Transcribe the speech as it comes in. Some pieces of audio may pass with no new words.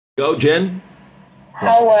Go, Jen.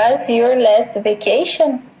 How was your last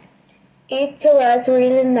vacation? It was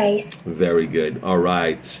really nice. Very good. All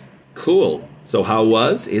right. Cool. So how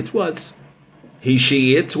was? It was. He,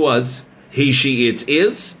 she, it was. He, she, it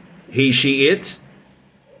is. He, she, it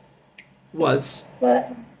was.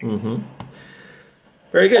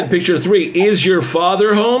 Very good. Picture 3. Is your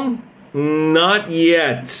father home? Not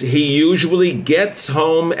yet. He usually gets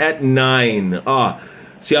home at 9.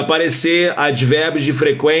 Se aparecer advérbios de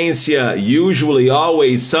frequência, usually,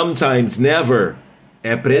 always, sometimes, never,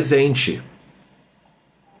 é presente.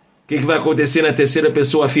 O que vai acontecer na terceira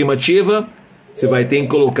pessoa afirmativa? Você vai ter que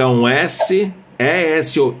colocar um S,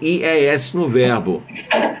 ES ou IES no verbo.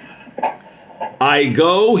 I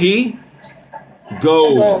go, he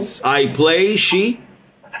goes. I play, she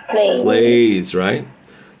plays, right?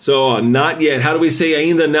 So, not yet. How do we say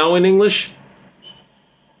ainda não in English?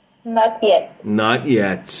 Not yet. Not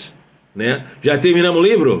yet. Né? Já terminamos o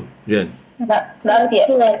livro, Jen? Not yet.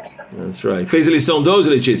 That's right. Fez a lição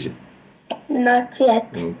 12, Letícia? Not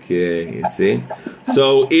yet. Okay, you see?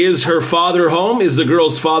 So, is her father home? Is the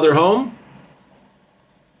girl's father home?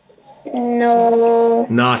 No.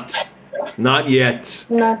 Not yet.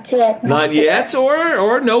 Not yet. Not yet,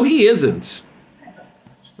 or no, he isn't.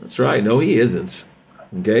 That's right, no, he isn't.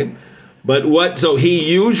 Okay? But what, so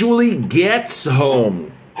he usually gets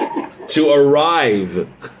home. To arrive.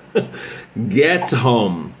 Get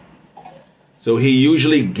home. So he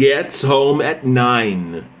usually gets home at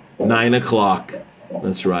 9. 9 o'clock.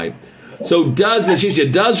 That's right. So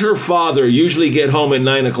Leticia, does her father usually get home at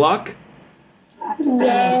 9 o'clock?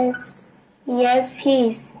 Yes. Yes,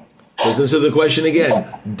 he's. Listen to the question again.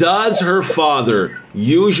 Does her father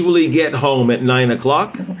usually get home at 9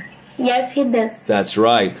 o'clock? Yes, he does. That's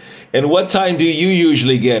right. And what time do you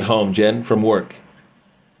usually get home, Jen, from work?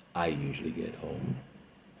 I usually get home.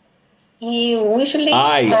 You usually...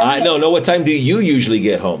 No, what time do you usually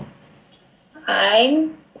get home?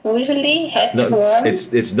 I'm usually at home.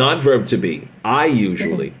 It's not verb to be. I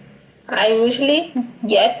usually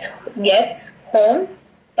get home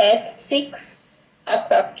at 6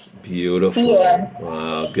 o'clock. Beautiful. Yeah.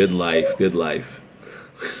 Wow, good life, good life.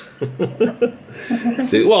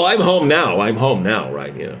 See, well, I'm home now, right?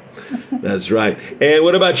 You know, that's right. And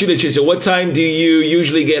what about you, Leticia? What time do you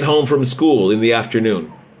usually get home from school in the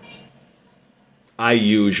afternoon? I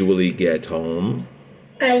usually get home.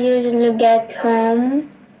 I usually get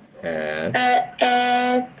home at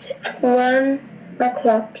 1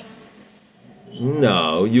 o'clock.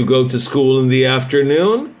 No, you go to school in the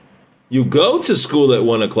afternoon? You go to school at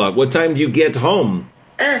 1 o'clock. What time do you get home?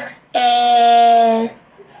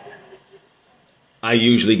 I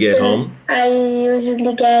usually get home. I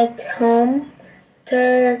usually get home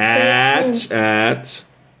 13. At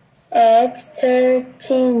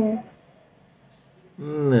 13.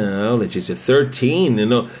 Não, Letícia, 13.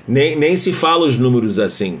 Não, nem se fala os números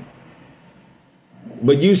assim.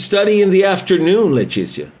 But you study in the afternoon,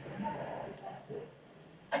 Letícia.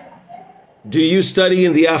 Do you study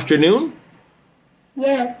in the afternoon?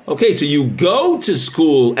 Yes. Okay, so you go to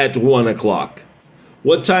school at 1 o'clock.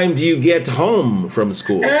 What time do you get home from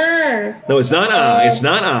school? No, it's not it's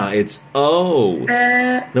not it's O.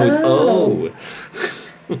 No, it's O.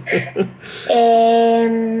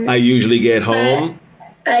 I usually get home.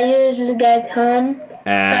 I usually get home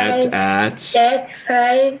at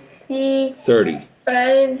 5:30.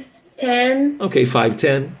 5:10. Okay,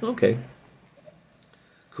 5:10. Okay.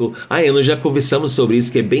 Cool. Nós já conversamos sobre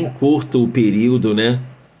isso, que é bem curto o período, né?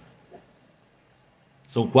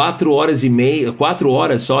 São 4 horas e meia, 4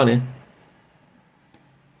 horas só, né?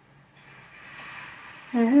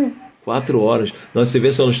 4 horas. Nossa, você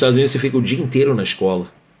vê só nos Estados Unidos, você fica o dia inteiro na escola.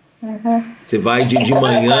 Você vai de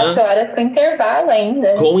manhã... 4 horas com intervalo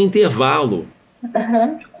ainda. Com intervalo.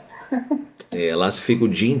 Lá você fica o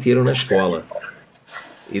dia inteiro na escola.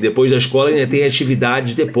 E depois da escola ainda tem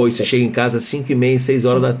atividades depois. Você chega em casa às 5:30, 6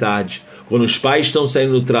 horas da tarde. Quando os pais estão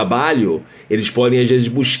saindo do trabalho, eles podem às vezes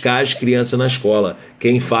buscar as crianças na escola.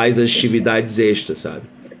 Quem faz as atividades extras, sabe?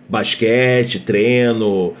 Basquete,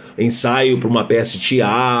 treino, ensaio para uma peça de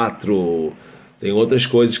teatro. Tem outras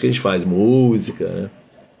coisas que eles fazem. Música, né?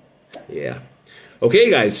 Yeah. Okay,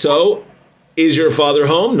 guys. So, is your father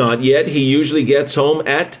home? Not yet. He usually gets home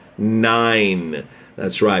at 9.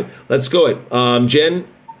 That's right. Let's go ahead. Jen,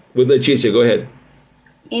 with Leticia, go ahead.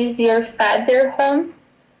 Is your father home?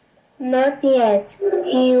 Not yet.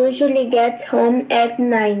 He usually gets home at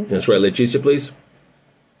 9. That's right. Leticia, please.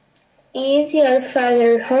 Is your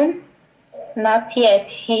father home? Not yet.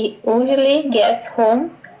 He usually gets home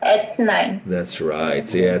at 9. That's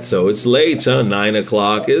right. Yeah, so it's late, huh? 9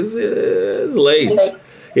 o'clock is late.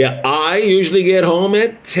 Yeah, I usually get home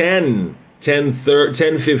at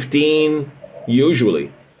 10:15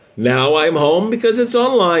 usually. Now I'm home because it's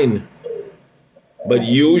online. But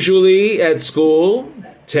usually at school,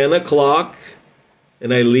 10 o'clock,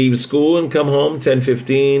 and I leave school and come home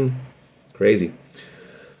 10:15. Crazy.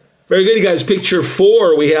 Very good, you guys. Picture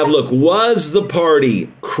 4, we have, look, was the party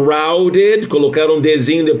crowded? Colocaram um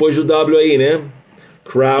Dzinho depois do W aí, né?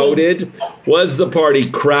 Crowded. Was the party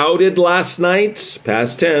crowded last night?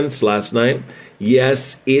 Past tense, last night.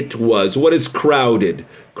 Yes, it was. What is crowded?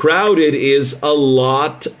 Crowded is a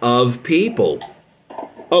lot of people.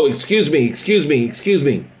 Oh, excuse me.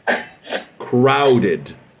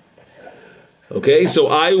 Crowded. Okay, so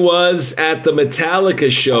I was at the Metallica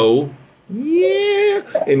show,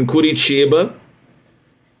 in Curitiba,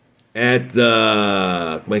 at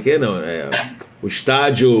the, como é que é? Não, o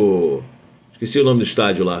estádio, esqueci o nome do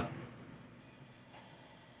estádio lá.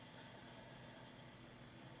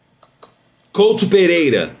 Couto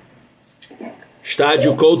Pereira.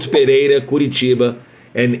 Estádio Couto Pereira, Curitiba.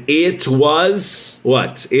 And it was,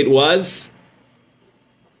 what? It was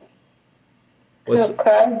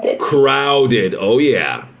Crowded. crowded. Oh,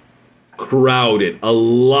 yeah. Crowded. A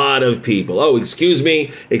lot of people. Oh, excuse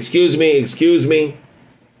me. A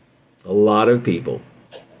lot of people.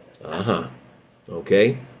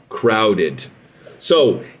 Okay. Crowded.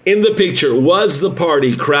 So, in the picture, was the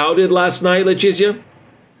party crowded last night, Leticia?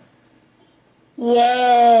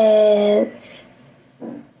 Yes.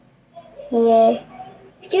 Yeah.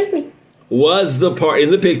 Excuse me. Was the party,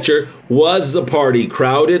 in the picture, was the party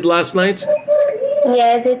crowded last night?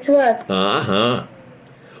 Yes, it was.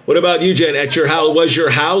 What about you, Jen? At your house, was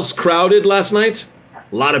your house crowded last night?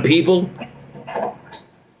 A lot of people?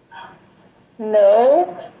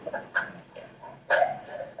 No,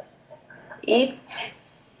 it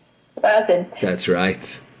wasn't. That's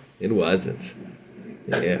right. It wasn't.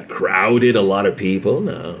 Yeah, crowded, a lot of people.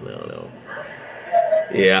 No.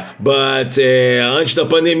 Yeah, but antes da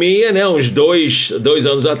pandemia, né, uns dois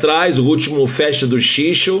anos atrás, o último festa do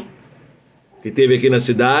Xixo que teve aqui na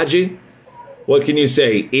cidade. What can you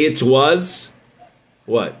say? It was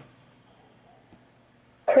what?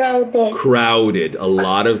 Crowded. Crowded. A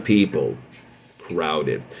lot of people.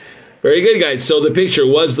 Crowded. Very good, guys. So the picture,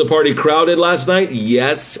 was the party crowded last night?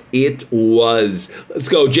 Yes, it was. Let's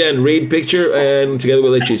go. Jen, read picture and together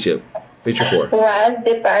with Leticia. Picture 4. Was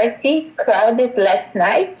the party crowded last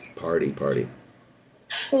night? Party.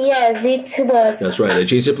 Yes, it was. That's right.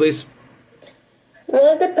 Leticia, please.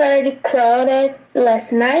 Was the party crowded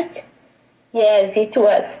last night? Yes, it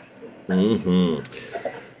was.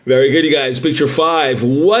 Very good, you guys. Picture 5.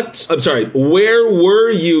 Where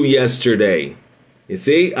were you yesterday? You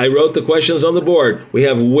see, I wrote the questions on the board. We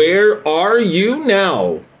have, where are you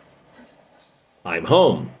now? I'm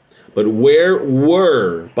home. But where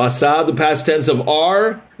were? Passado, past tense of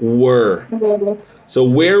are, were. So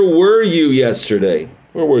where were you yesterday?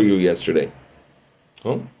 Where were you yesterday?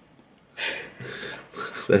 Oh.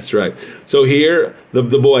 That's right. So here, the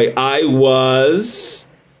boy, I was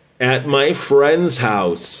at my friend's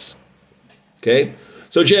house. Okay?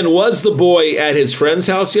 So Jen, was the boy at his friend's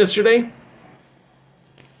house yesterday?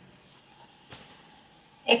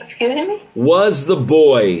 Excuse me? Was the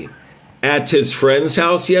boy at his friend's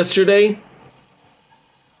house yesterday?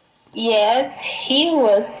 Yes, he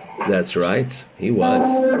was. That's right. He was.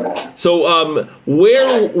 So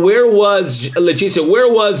where was Leticia, where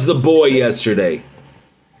was the boy yesterday?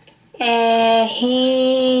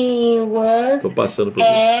 He was Tô passando por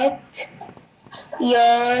at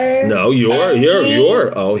your... No,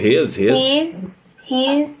 your. Oh, his. His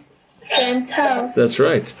friend's house. That's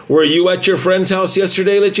right. Were you at your friend's house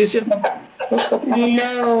yesterday, Leticia?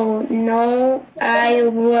 No, I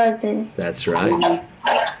wasn't. That's right.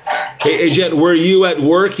 Hey, Jen, were you at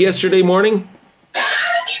work yesterday morning?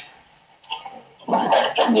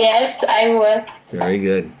 Yes, I was. Very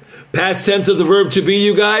good. Past tense of the verb to be,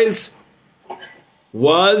 you guys?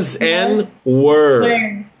 Was and were.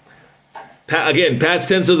 Again, past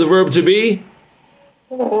tense of the verb to be?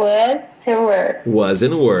 Was, were. Was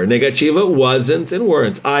and were. Negativa, wasn't and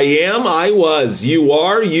weren't. I am, I was. You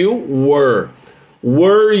are, you were.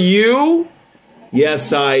 Were you?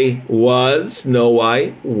 Yes, I was. No,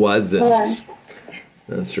 I wasn't. Yeah.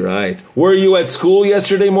 That's right. Were you at school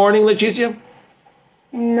yesterday morning, Leticia?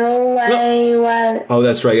 No, I was. Oh,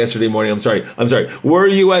 that's right. Yesterday morning. I'm sorry. Were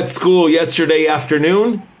you at school yesterday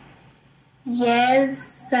afternoon?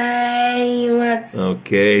 Yes, I was.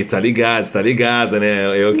 Ok, tá ligado,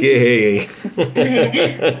 né? Eu que errei, hein?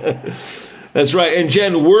 That's right. And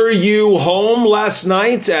Jen, were you home last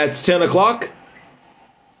night at 10 o'clock?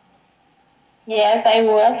 Yes, I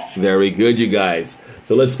was. Very good, you guys.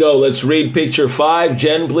 So let's go. Let's read picture 5.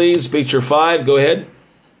 Jen, please. Picture 5. Go ahead.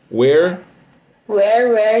 Where? Where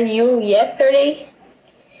were you yesterday?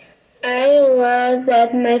 I was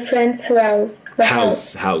at my friend's house.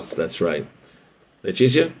 House. That's right.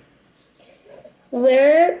 Leticia?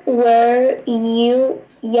 Where were you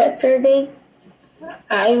yesterday?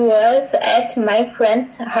 I was at my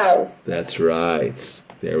friend's house. That's right.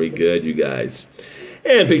 Very good, you guys.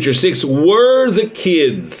 And picture 6. Were the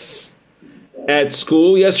kids at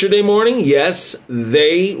school yesterday morning? Yes,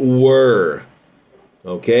 they were.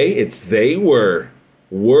 Okay, it's they were.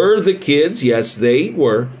 Were the kids? Yes, they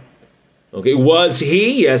were. Okay, was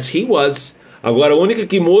he? Yes, he was. Agora, a única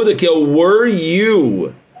que muda que é o were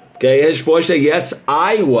you. Okay, a resposta é yes,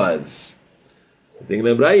 I was. Você tem que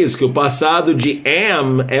lembrar isso, que o passado de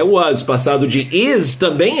am é was. O passado de is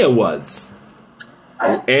também é was.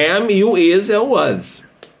 O am e o is é o was.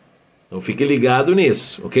 Então fique ligado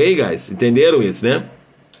nisso. Ok, guys? Entenderam isso, né?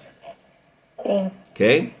 Sim.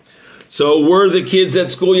 Okay. So were the kids at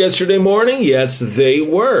school yesterday morning? Yes, they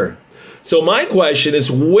were. So my question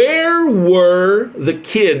is, where were the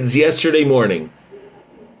kids yesterday morning?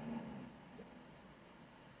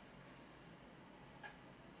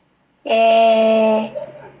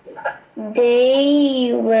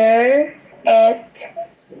 They were at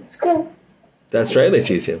school. That's right,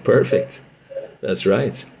 Leticia. Perfect. That's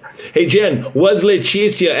right. Hey, Jen, was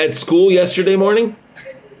Leticia at school yesterday morning?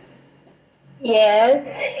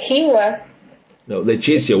 Yes, he was. No,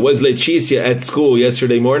 Leticia. Was Leticia at school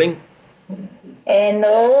yesterday morning?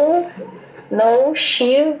 No,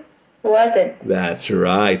 she wasn't. That's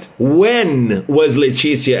right. When was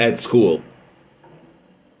Leticia at school?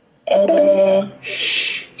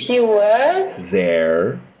 She was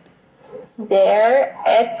There.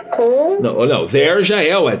 at school. No. There já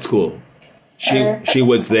é o at school. She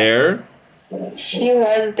was there. She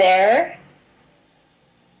was there.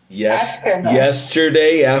 Yes. Afternoon.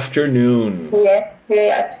 Yesterday afternoon. Yesterday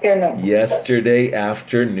afternoon. Yesterday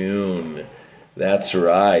afternoon. That's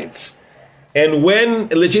right. And when,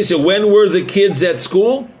 Leticia, when were the kids at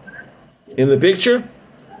school? In the picture?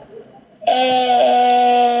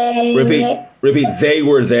 Repeat. They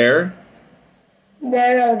were there.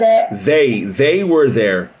 They're there. They were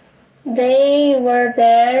there. They were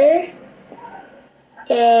there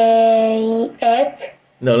at.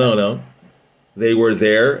 No. They were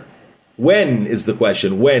there. When is the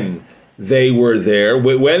question? When they were there.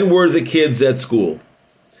 When were the kids at school?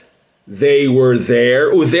 They were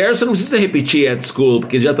there. O there você não precisa repetir at school,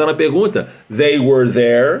 porque já está na pergunta. They were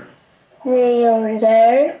there. They were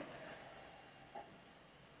there.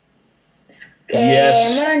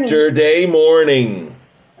 Yesterday morning.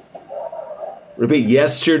 Repeat.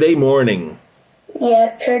 Yesterday morning.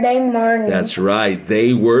 Yesterday morning. That's right.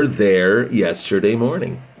 They were there yesterday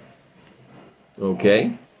morning.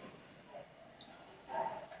 Okay.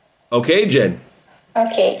 Okay, Jen.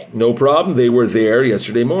 Okay. No problem. They were there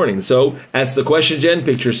yesterday morning. So, ask the question, Jen.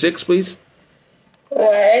 Picture 6, please.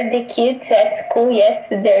 Were the kids at school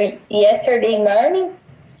yesterday morning?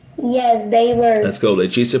 Yes, they were. Let's go.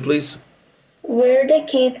 Leticia, please. Were the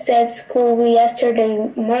kids at school yesterday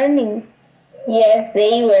morning? Yes,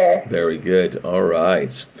 they were. Very good. All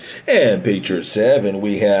right. And picture 7,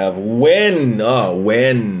 we have when.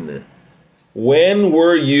 When. When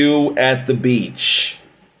were you at the beach?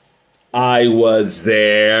 I was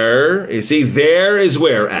there. You see, there is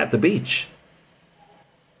where? At the beach.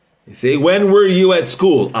 You see, when were you at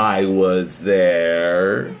school? I was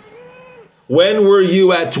there. When were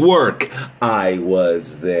you at work? I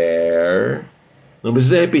was there. Não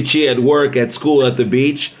precisa repetir at work, at school, at the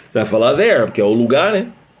beach. Você vai falar there, porque é o lugar,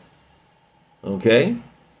 né? Ok?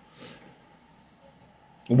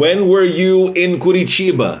 When were you in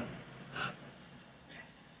Curitiba?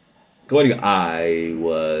 Come on, I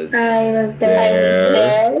was there.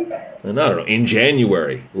 And I don't know, in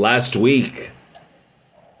January, last week,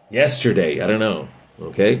 yesterday, I don't know.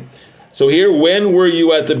 Okay? So here, when were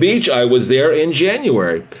you at the beach? I was there in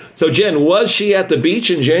January. So Jen, was she at the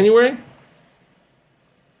beach in January?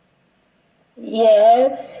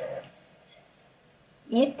 Yes.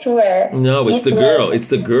 It were. No, it's the girl. It's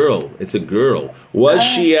the girl. It's a girl. Was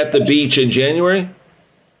she at the beach in January?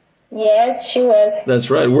 Yes, she was. That's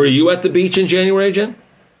right. Were you at the beach in January, Jen?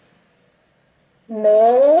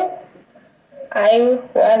 No, I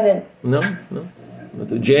wasn't. No.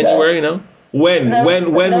 January, no. When No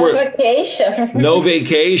were vacation. no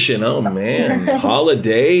vacation? Oh man,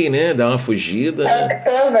 holiday, né? Dá uma fugida. Né?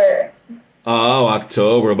 October. Oh,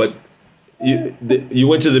 October. But you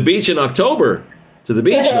went to the beach in October? To the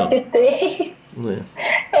beach, no? Yeah.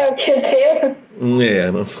 Oh, que Deus.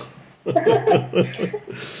 Yeah, no.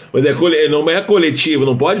 Mas não é coletivo,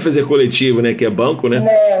 não pode fazer coletivo, né? Que é banco, né?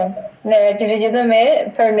 Não, é dividido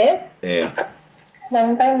por mês? É.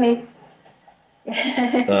 Não, por mês.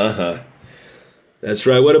 Uh-huh. That's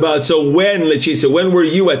right. What about, so when, Letícia, when were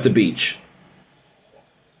you at the beach?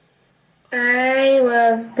 I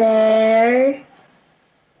was there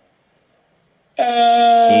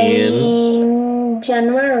in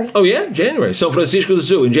January. Oh, yeah? January. São Francisco do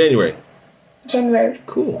Sul in January. January.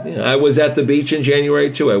 Cool. Yeah, I was at the beach in January,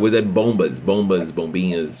 too. I was at Bombinhas.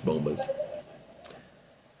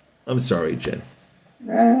 I'm sorry, Jen.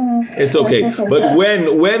 It's okay. But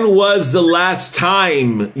when was the last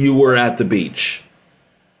time you were at the beach?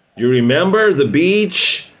 Do you remember the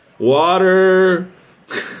beach, water?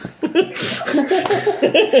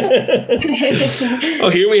 Oh,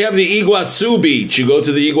 here we have the Iguazu beach. You go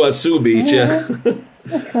to the Iguazu beach, yeah.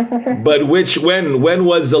 But when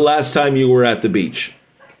was the last time you were at the beach?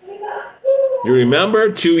 You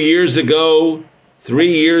remember? 2 years ago, 3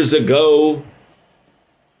 years ago,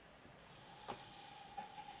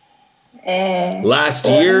 last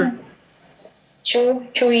year?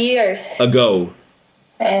 2 years. Ago.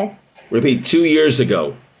 Repeat, 2 years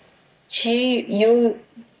ago. 2 years?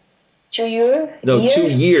 No, 2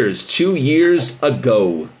 years. 2 years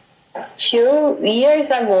ago. 2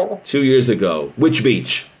 years ago. 2 years ago. Which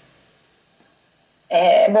beach?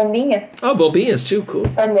 Bombinhas. Oh, Bombinhas too. Cool.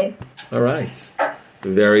 Também. All right.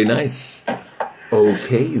 Very nice.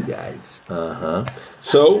 Okay, you guys.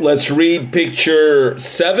 So let's read picture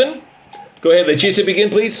 7. Go ahead, Letícia, begin,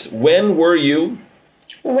 please. When were you?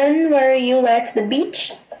 When were you at the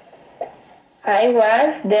beach? I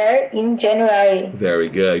was there in January. Very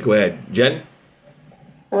good. Go ahead, Jen.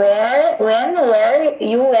 When were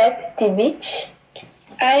you at the beach?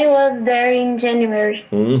 I was there in January.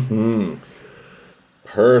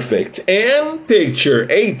 Perfect. And picture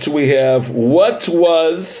 8, we have, what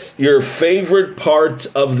was your favorite part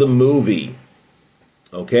of the movie?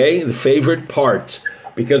 Okay, the favorite part.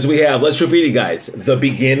 Because we have, let's repeat it, guys. The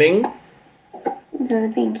beginning.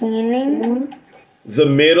 The beginning. The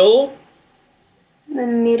middle. The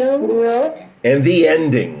middle. And the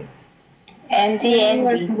ending. And the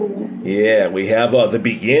ending. Yeah, we have the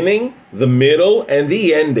beginning, the middle, and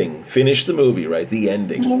the ending. Finish the movie, right? The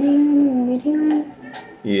ending.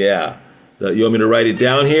 Yeah. You want me to write it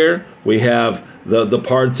down here? We have the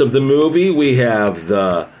parts of the movie. We have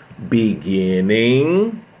the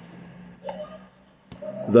beginning,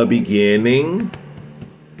 the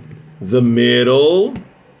middle,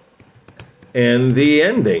 and the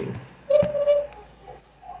ending.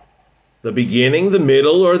 The beginning, the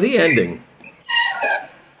middle, or the ending.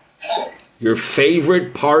 Your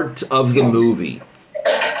favorite part of the movie.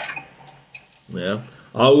 Yeah.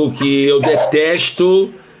 Algo que eu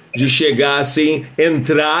detesto de chegar assim,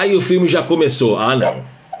 entrar e o filme já começou. Ah, não.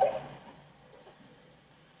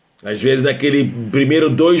 Às vezes naquele primeiro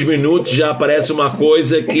 2 minutos já aparece uma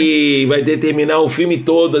coisa que vai determinar o filme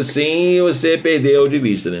todo assim e você perdeu de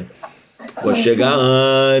vista, né? Vou chegar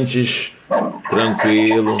antes,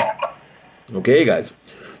 tranquilo. Okay, guys?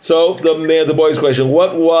 So, the boy's question,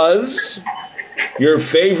 what was your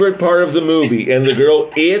favorite part of the movie? And the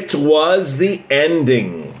girl, it was the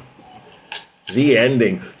ending. The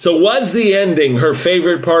ending. So, was the ending her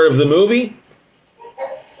favorite part of the movie?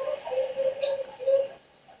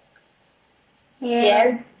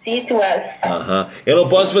 Yes, it was. Eu não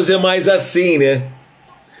posso fazer mais assim, né?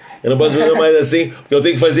 Eu não posso fazer mais assim, porque eu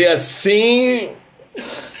tenho que fazer assim...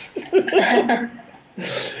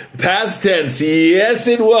 Past tense, yes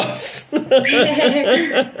it was.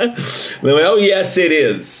 Não é o yes it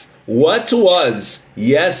is. What was?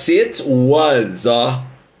 Yes it was.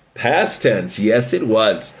 Past tense, yes it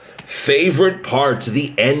was. Favorite part,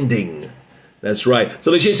 the ending. That's right.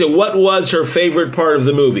 So Letícia, what was her favorite part of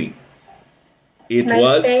the movie? It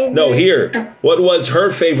was? Favorite. No, here. What was her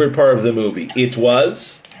favorite part of the movie? It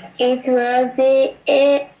was? It was the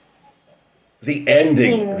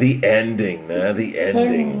ending. The ending, né? The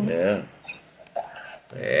ending, né?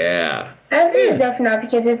 Yeah. Às vezes é o final,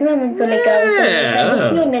 porque às vezes não é muito legal o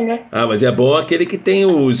filme, né? Ah, mas é bom aquele que tem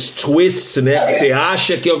os twists, né? Que você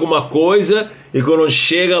acha que é alguma coisa e quando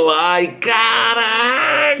chega lá e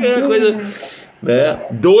caraca, coisa... Né?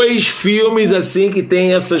 2 filmes assim que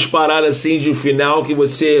tem essas paradas assim de final que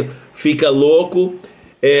você fica louco.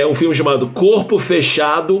 É um filme chamado Corpo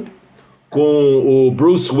Fechado com o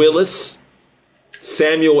Bruce Willis,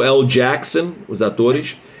 Samuel L. Jackson, os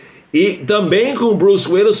atores, e também com o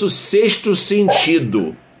Bruce Willis, o Sexto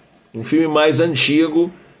Sentido, um filme mais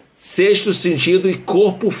antigo, Sexto Sentido e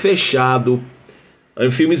Corpo Fechado.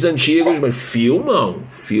 Filmes antigos, mas filmam.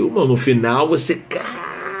 No final você,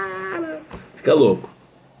 cara, Fica louco.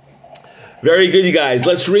 Very good, you guys.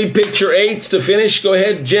 Let's read picture 8 to finish. Go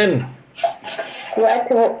ahead, Jen.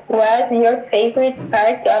 What was your favorite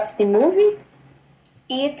part of the movie?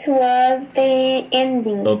 It was the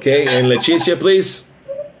ending. Okay, and Leticia, please.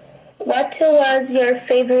 What was your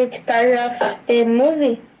favorite part of the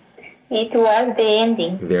movie? It was the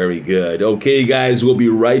ending. Very good. Okay, guys, we'll be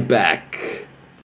right back.